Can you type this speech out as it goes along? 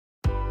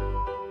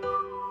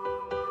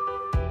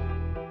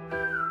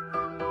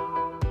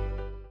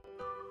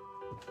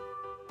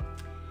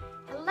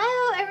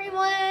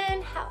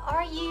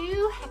are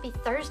you? Happy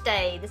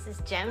Thursday. This is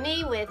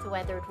Joni with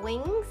Weathered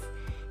Wings,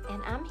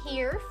 and I'm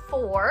here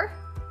for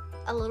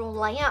a little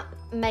lamp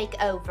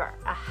makeover.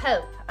 I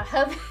hope I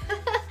hope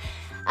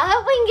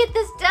we can get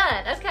this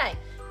done. Okay.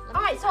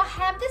 All right, so I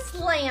have this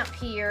lamp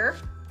here,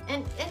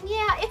 and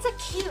yeah, it's a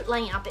cute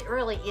lamp. It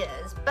really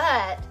is,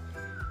 but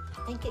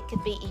I think it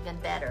could be even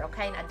better,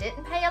 okay? And I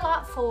didn't pay a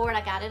lot for it.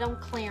 I got it on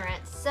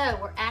clearance. So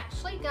we're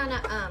actually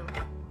gonna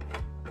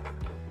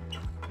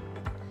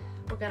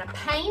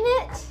paint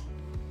it,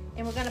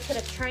 and we're gonna put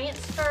a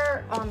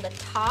transfer on the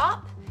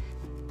top.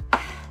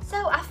 So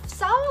I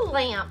saw a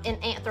lamp in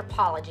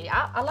Anthropologie.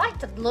 I like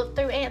to look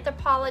through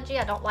Anthropologie.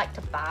 I don't like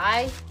to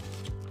buy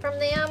from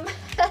them,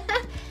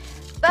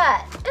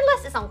 but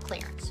unless it's on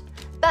clearance.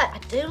 But I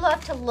do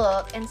love to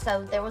look, and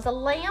so there was a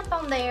lamp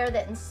on there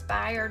that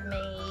inspired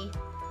me.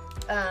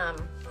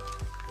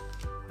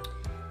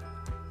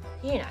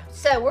 You know,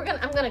 so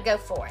I'm gonna go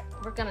for it.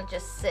 We're gonna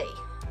just see.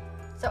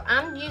 So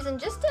I'm using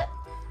just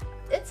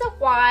it's a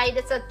white,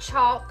 it's a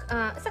chalk,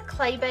 it's a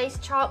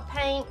clay-based chalk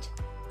paint,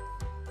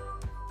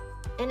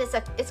 and it's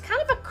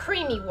kind of a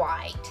creamy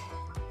white.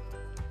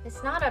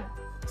 It's not a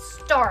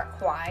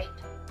stark white.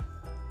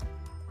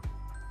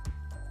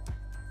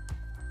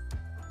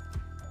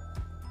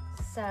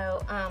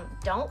 So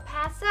don't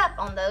pass up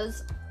on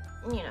those,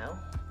 you know,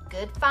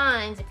 good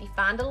finds. If you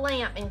find a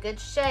lamp in good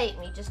shape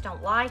and you just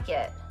don't like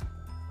it,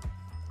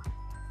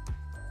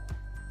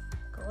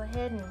 go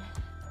ahead and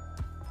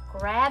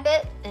grab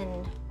it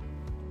and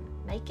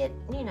make it,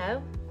 you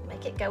know,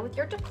 make it go with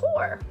your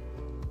decor.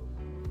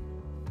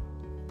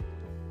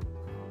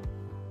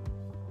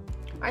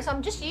 All right, so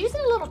I'm just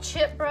using a little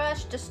chip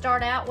brush to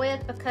start out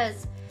with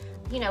because,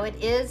 you know, it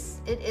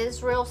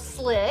is real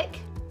slick.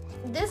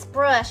 This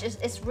brush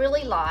is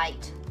really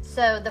light.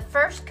 So the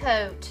first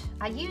coat,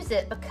 I use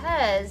it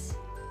because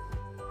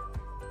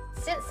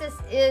since this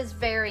is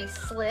very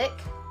slick,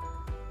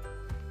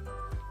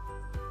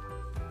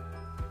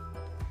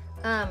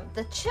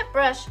 the chip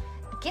brush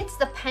gets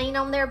the paint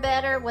on there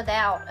better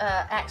without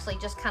actually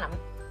just kind of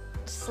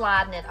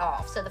sliding it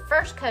off. So the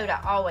first coat I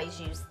always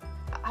use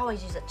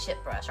a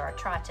chip brush, or I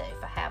try to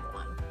if I have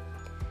one.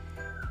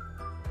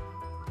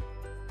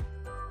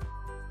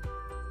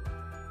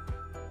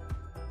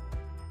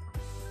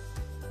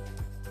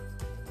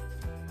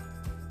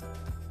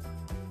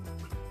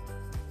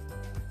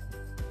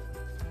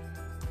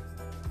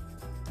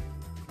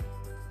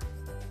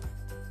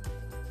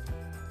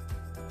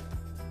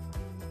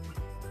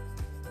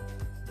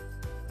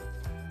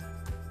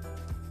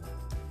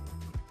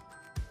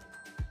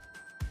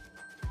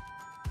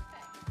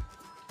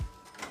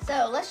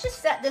 So let's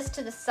just set this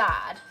to the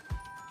side.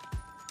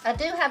 I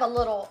do have a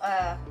little,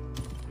 I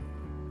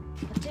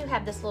do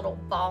have this little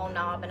ball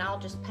knob, and I'll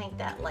just paint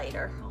that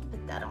later. I'll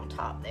put that on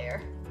top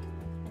there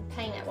and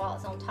paint it while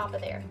it's on top of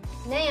there.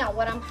 Now,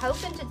 what I'm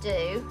hoping to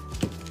do,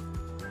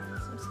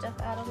 some stuff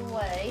out of the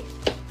way,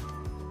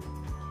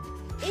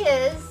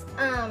 is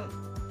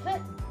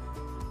put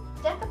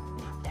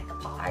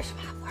decoupage,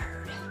 my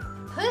word.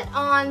 Put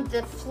on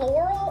the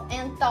floral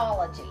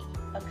anthology,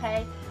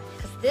 okay?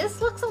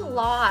 This looks a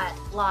lot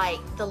like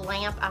the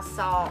lamp I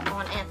saw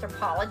on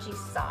Anthropologie's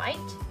site.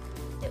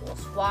 It was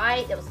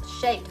white, it was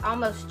shaped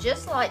almost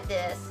just like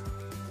this,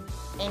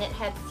 and it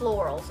had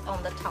florals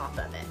on the top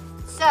of it.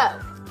 So,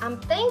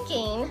 I'm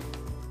thinking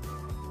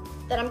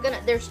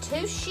that there's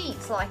two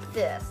sheets like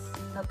this,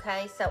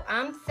 okay? So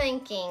I'm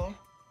thinking,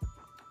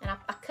 and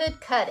I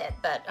could cut it,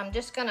 but I'm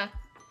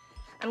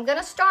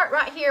gonna start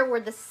right here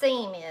where the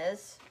seam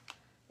is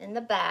in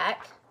the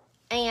back.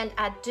 And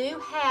I do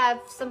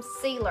have some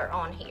sealer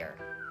on here.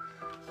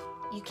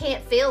 You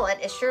can't feel it.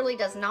 It surely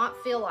does not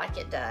feel like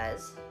it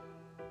does.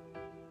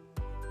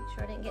 Make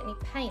sure I didn't get any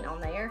paint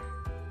on there.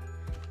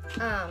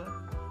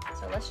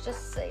 So let's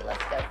just see.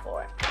 Let's go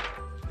for it.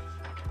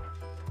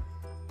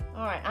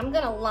 All right, I'm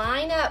gonna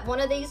line up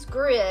one of these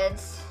grid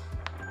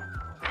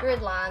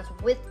lines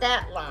with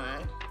that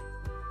line.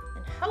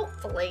 And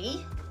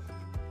hopefully,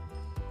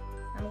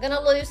 I'm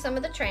gonna lose some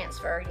of the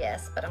transfer,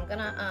 yes, but I'm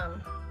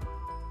gonna,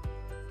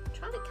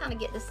 try to kind of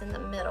get this in the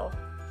middle.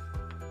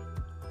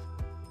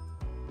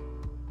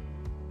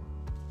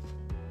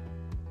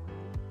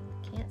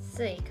 Can't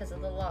see because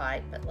of the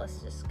light, but let's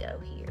just go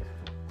here.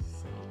 Let's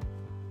see.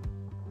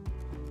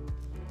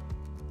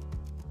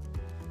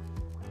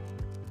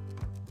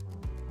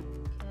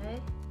 Okay.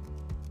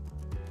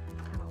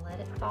 Kind of let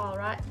it fall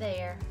right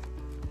there.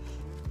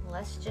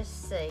 Let's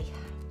just see.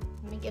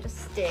 Let me get a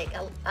stick.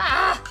 Okay,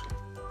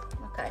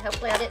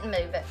 hopefully I didn't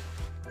move it.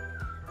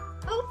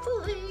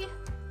 Hopefully.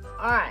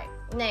 All right,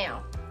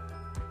 now,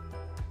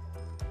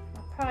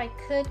 I probably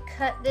could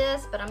cut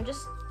this, but I'm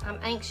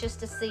anxious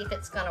to see if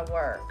it's gonna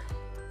work.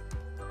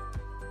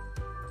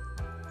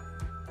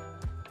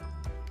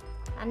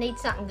 I need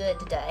something good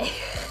today.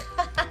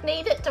 I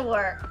need it to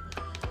work.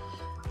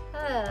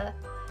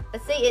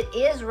 But see, it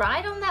is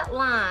right on that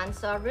line,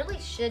 so I really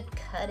should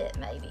cut it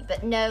maybe.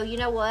 But no, you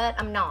know what?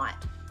 I'm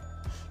not,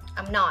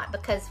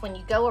 because when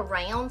you go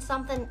around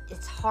something,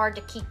 it's hard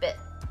to keep it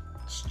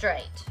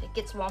straight. It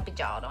gets wompy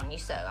jawed on you,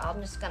 so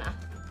I'm just gonna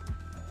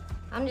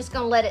I'm just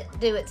gonna let it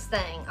do its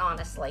thing,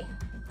 honestly.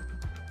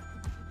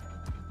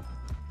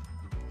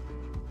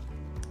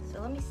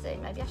 So let me see,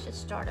 maybe I should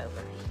start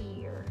over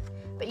here.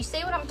 But you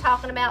see what I'm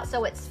talking about?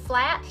 So it's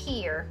flat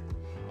here,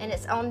 and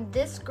it's on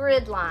this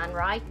grid line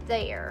right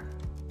there.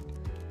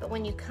 But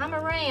when you come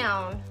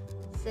around,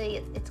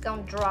 see, it's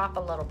gonna drop a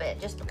little bit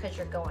just because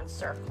you're going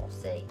circle,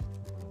 see?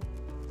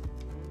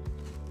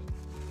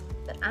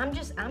 But I'm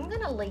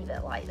gonna leave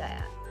it like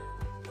that.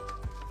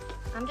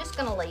 I'm just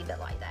gonna leave it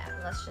like that.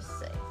 Let's just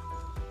see.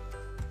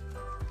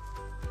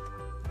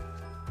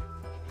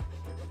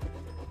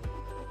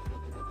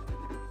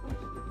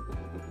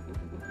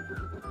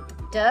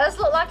 Does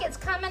look like it's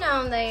coming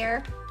on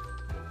there.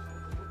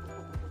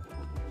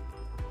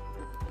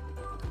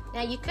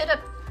 Now I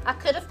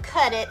could have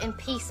cut it and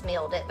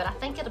piecemealed it, but I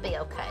think it'll be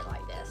okay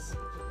like this.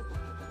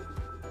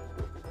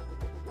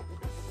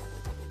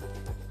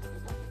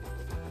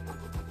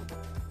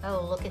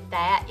 Oh, look at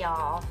that,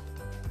 y'all.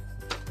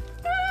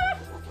 Ah,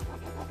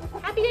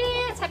 happy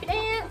dance, happy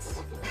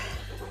dance.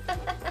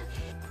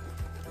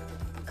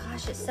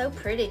 Gosh, it's so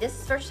pretty. This is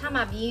the first time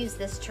I've used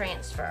this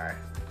transfer.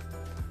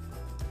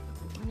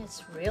 And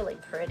it's really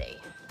pretty.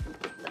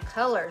 The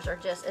colors are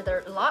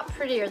they're a lot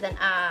prettier than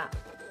I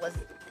was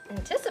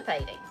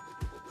anticipating.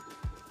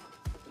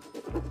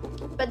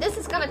 But this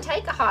is gonna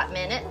take a hot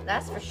minute,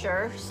 that's for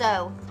sure.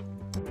 So,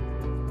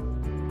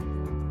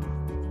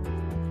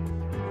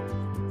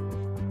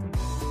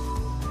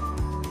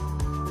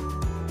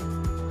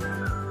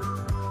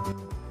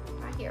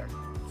 right here,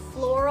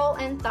 Floral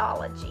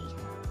Anthology.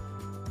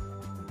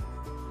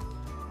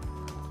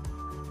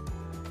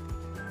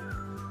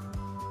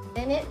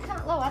 And it kind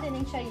of, oh, I didn't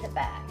even show you the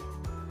back.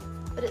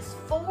 But it's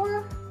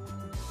 4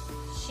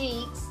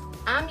 sheets.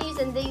 I'm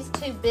using these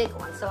 2 big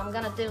ones, so I'm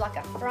gonna do like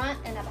a front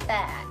and a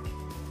back.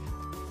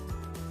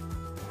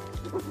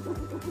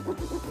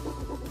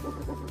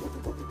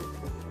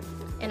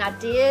 And I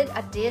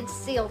did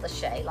seal the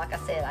shade. Like I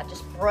said, I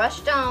just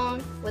brushed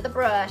on with a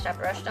brush. I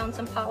brushed on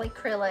some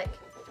polyacrylic.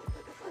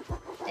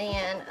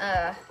 And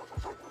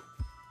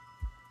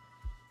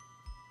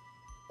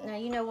now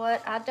you know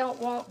what? I don't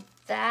want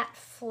that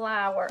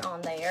flower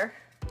on there.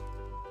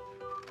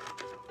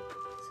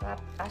 So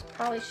I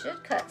probably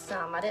should cut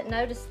some. I didn't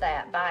notice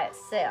that by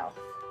itself.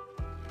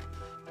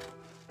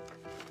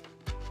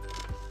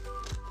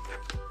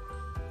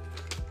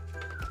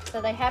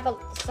 So they have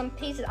some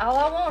pieces. All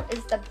I want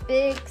is the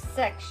big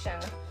section.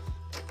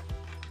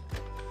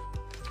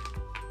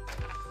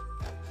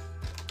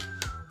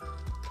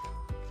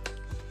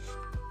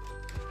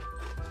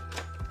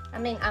 I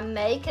mean,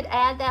 I could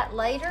add that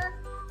later,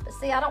 but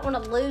see, I don't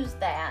want to lose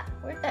that.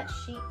 Where'd that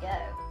sheet go?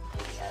 There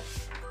it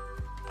goes.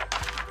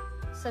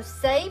 So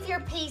save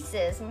your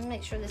pieces. Let me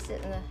make sure this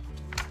isn't the...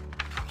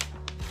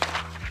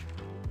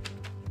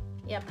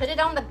 Yeah, put it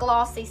on the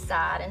glossy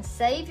side and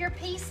save your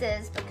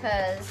pieces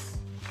because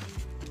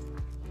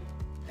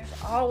there's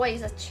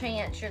always a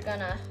chance you're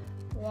gonna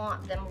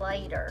want them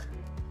later.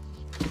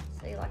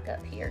 See, like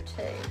up here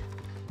too.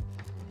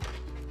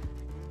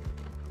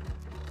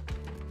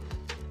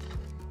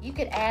 You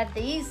could add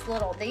these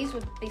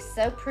would be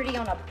so pretty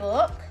on a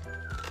book.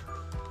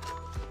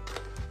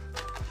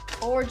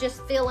 Or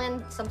just fill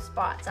in some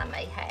spots I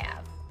may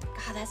have.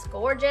 God, that's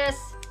gorgeous.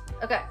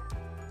 Okay.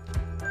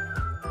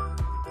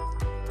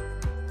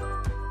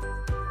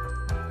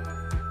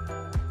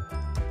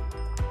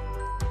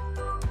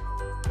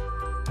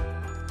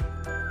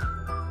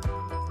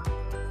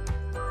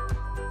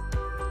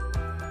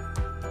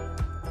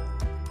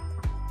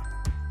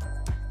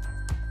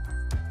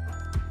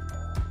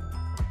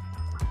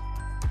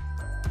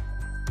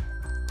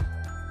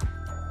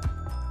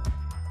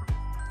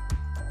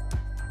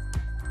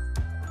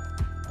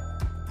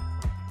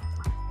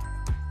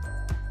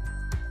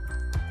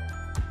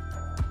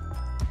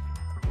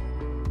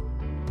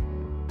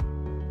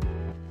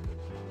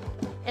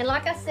 And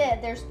like I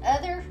said, there's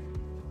other,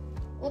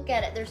 look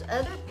at it, there's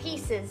other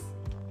pieces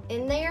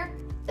in there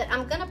that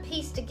I'm gonna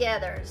piece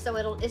together. So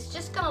it's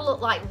just gonna look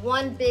like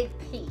one big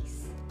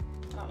piece.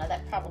 I don't know,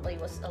 that probably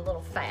was a little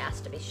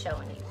fast to be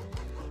showing you.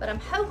 But I'm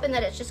hoping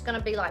that it's just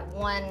gonna be like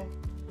one,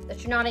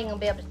 that you're not even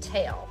gonna be able to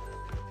tell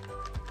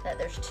that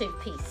there's 2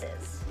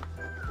 pieces.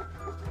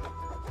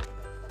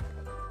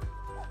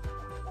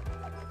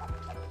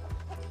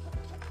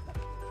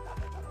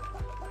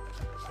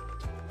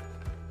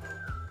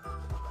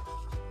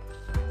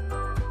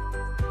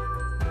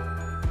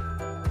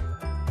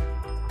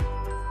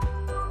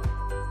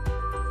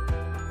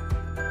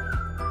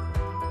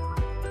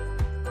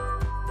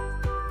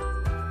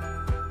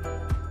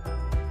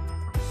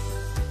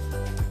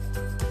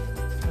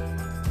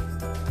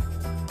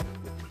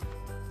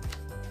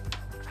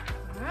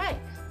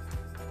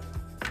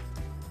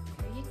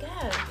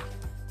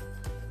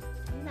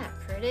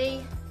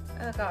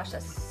 Oh gosh,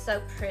 that's so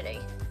pretty.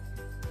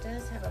 It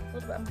does have a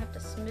little bit, I'm gonna have to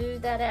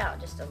smooth that out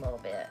just a little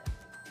bit.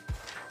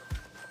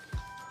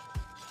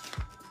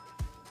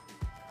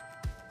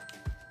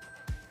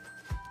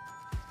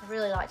 I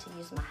really like to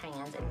use my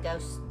hands and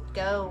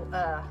go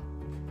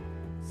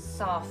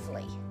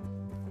softly.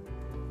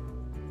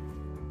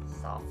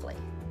 softly.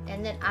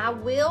 And then I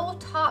will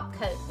top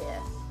coat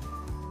this.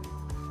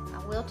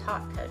 I will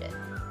top coat it.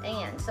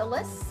 And so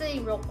let's see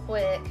real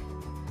quick.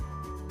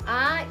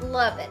 I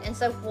love it. And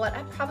so what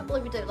I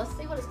probably would do, let's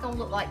see what it's gonna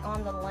look like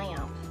on the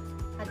lamp.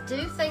 I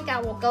do think I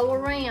will go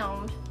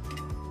around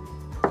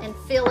and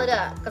fill it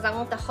up because I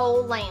want the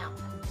whole lamp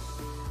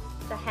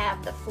to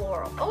have the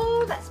floral.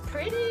 Oh, that's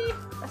pretty.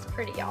 That's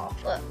pretty, y'all.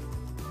 Look.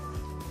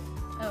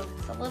 Oh,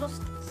 it's a little,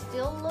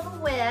 still a little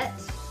wet.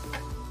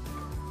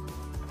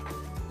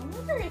 I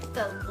wonder if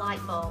the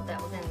light bulb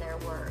that was in there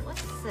worked.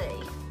 Let's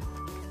see.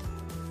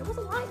 There was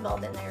a light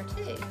bulb in there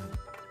too.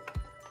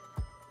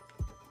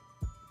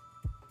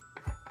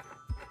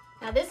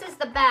 Now this is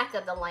the back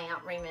of the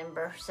lamp,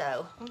 remember,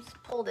 so let's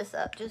pull this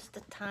up just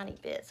a tiny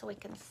bit so we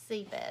can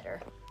see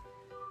better.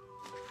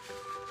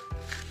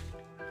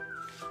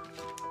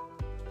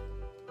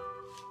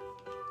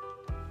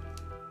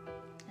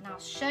 And I'll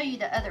show you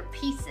the other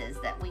pieces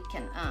that we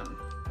can,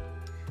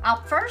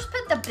 I'll first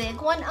put the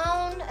big one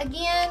on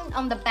again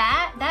on the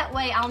back. That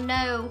way I'll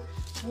know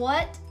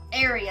what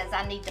areas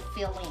I need to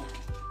fill in.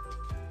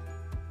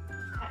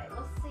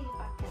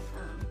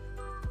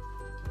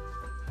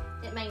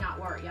 It may not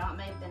work, y'all. It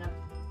may have been a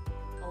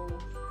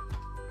old.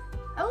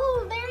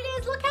 Oh, there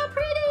it is. Look how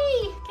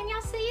pretty. Can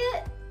y'all see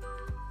it?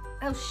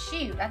 Oh,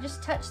 shoot. I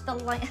just touched the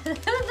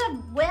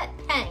wet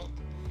paint.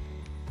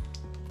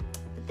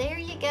 But there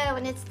you go.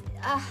 And it's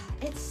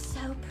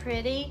so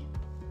pretty.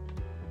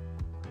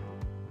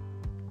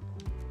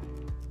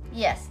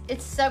 Yes,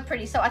 it's so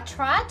pretty. So I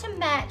tried to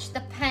match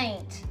the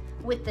paint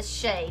with the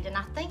shade, and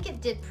I think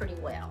it did pretty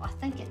well. I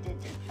think it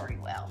did do pretty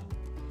well.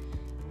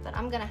 But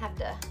I'm going to have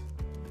to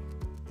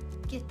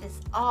get this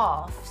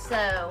off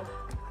so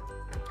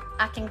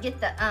I can get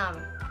the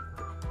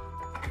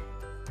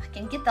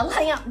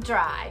lamp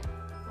dry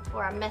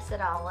before I mess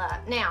it all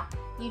up. Now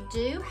you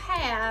do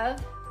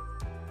have,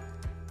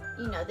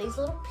 you know, these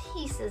little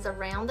pieces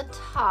around the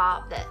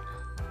top that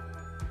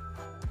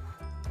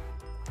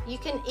you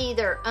can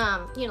either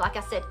you know, like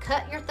I said,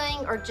 cut your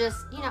thing, or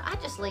just, you know, I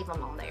just leave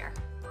them on there.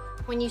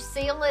 When you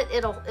seal it,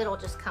 it'll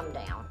just come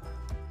down.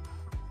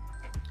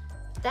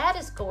 That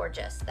is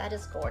gorgeous. That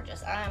is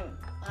gorgeous. I'm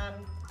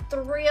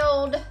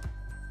thrilled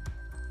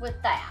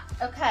with that.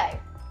 Okay.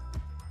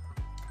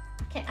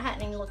 I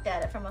hadn't even looked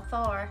at it from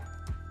afar.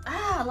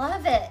 Ah, I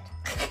love it.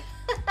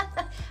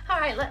 All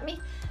right, I'm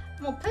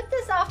gonna put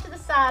this off to the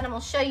side. I'm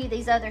gonna show you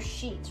these other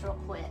sheets real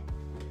quick.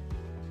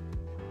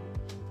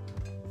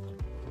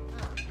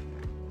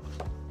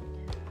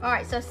 All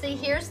right, so see,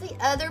 here's the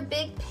other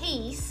big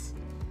piece,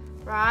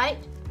 right,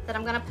 that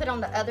I'm gonna put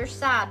on the other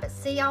side. But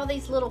see all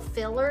these little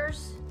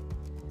fillers?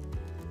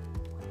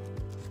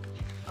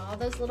 All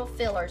those little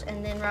fillers,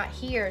 and then right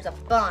here is a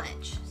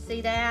bunch.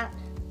 See that?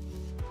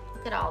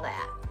 Look at all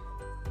that.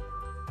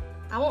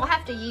 I won't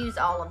have to use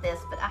all of this,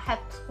 but I have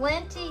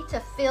plenty to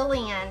fill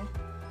in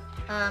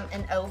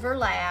and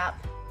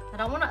overlap. I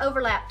don't want to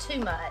overlap too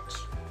much.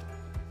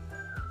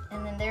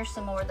 And then there's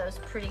some more of those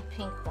pretty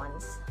pink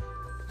ones.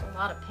 A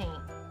lot of pink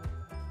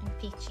and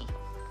peachy.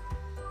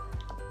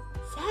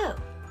 So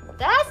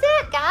that's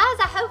it, guys.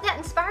 I hope that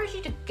inspires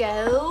you to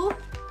go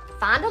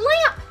find a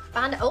lamp.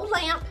 Find an old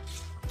lamp.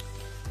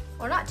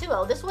 Or not too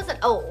old. This wasn't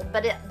old,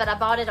 but I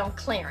bought it on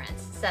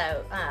clearance.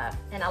 So,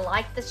 and I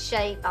liked the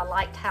shape. I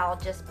liked how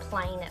just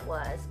plain it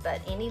was.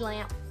 But any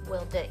lamp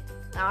will do.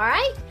 All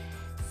right.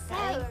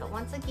 So, but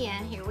once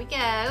again, here we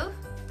go.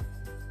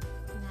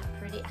 Isn't that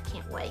pretty? I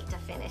can't wait to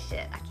finish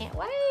it. I can't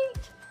wait.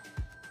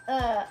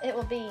 It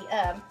will be.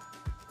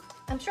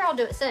 I'm sure I'll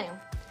do it soon.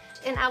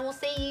 And I will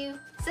see you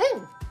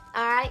soon.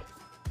 All right.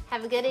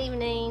 Have a good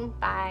evening.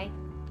 Bye.